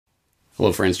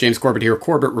Hello friends, James Corbett here,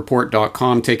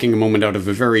 CorbettReport.com, taking a moment out of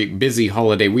a very busy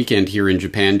holiday weekend here in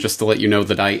Japan just to let you know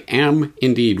that I am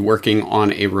indeed working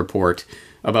on a report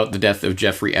about the death of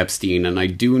Jeffrey Epstein, and I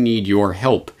do need your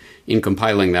help in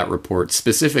compiling that report.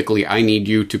 Specifically, I need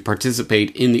you to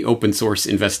participate in the open source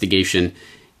investigation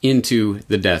into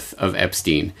the death of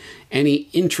Epstein. Any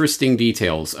interesting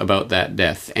details about that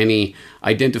death, any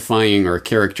identifying or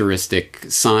characteristic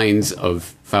signs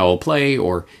of foul play,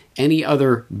 or any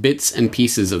other bits and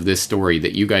pieces of this story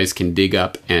that you guys can dig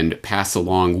up and pass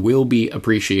along will be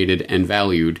appreciated and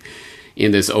valued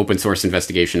in this open source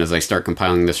investigation as I start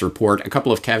compiling this report. A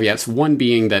couple of caveats, one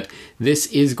being that this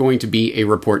is going to be a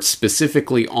report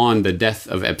specifically on the death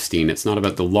of Epstein. It's not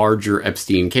about the larger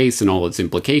Epstein case and all its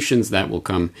implications. That will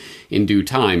come in due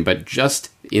time, but just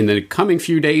in the coming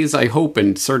few days, I hope,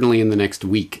 and certainly in the next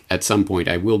week at some point,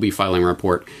 I will be filing a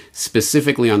report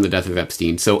specifically on the death of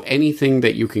Epstein. So anything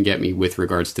that you can get me with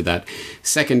regards to that.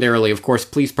 Secondarily, of course,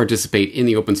 please participate in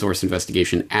the open source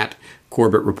investigation at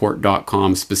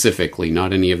CorbettReport.com specifically,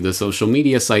 not any of the social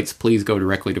media sites. Please go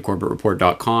directly to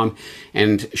CorbettReport.com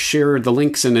and share the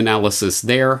links and analysis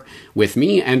there with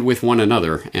me and with one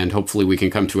another. And hopefully we can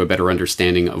come to a better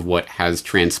understanding of what has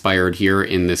transpired here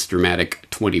in this dramatic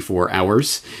 24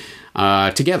 hours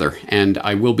together. And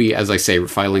I will be, as I say,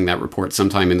 filing that report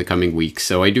sometime in the coming weeks.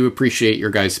 So I do appreciate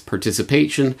your guys'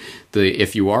 participation.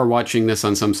 If you are watching this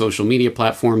on some social media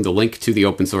platform, the link to the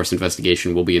open source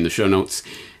investigation will be in the show notes.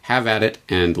 Have at it,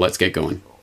 and let's get going.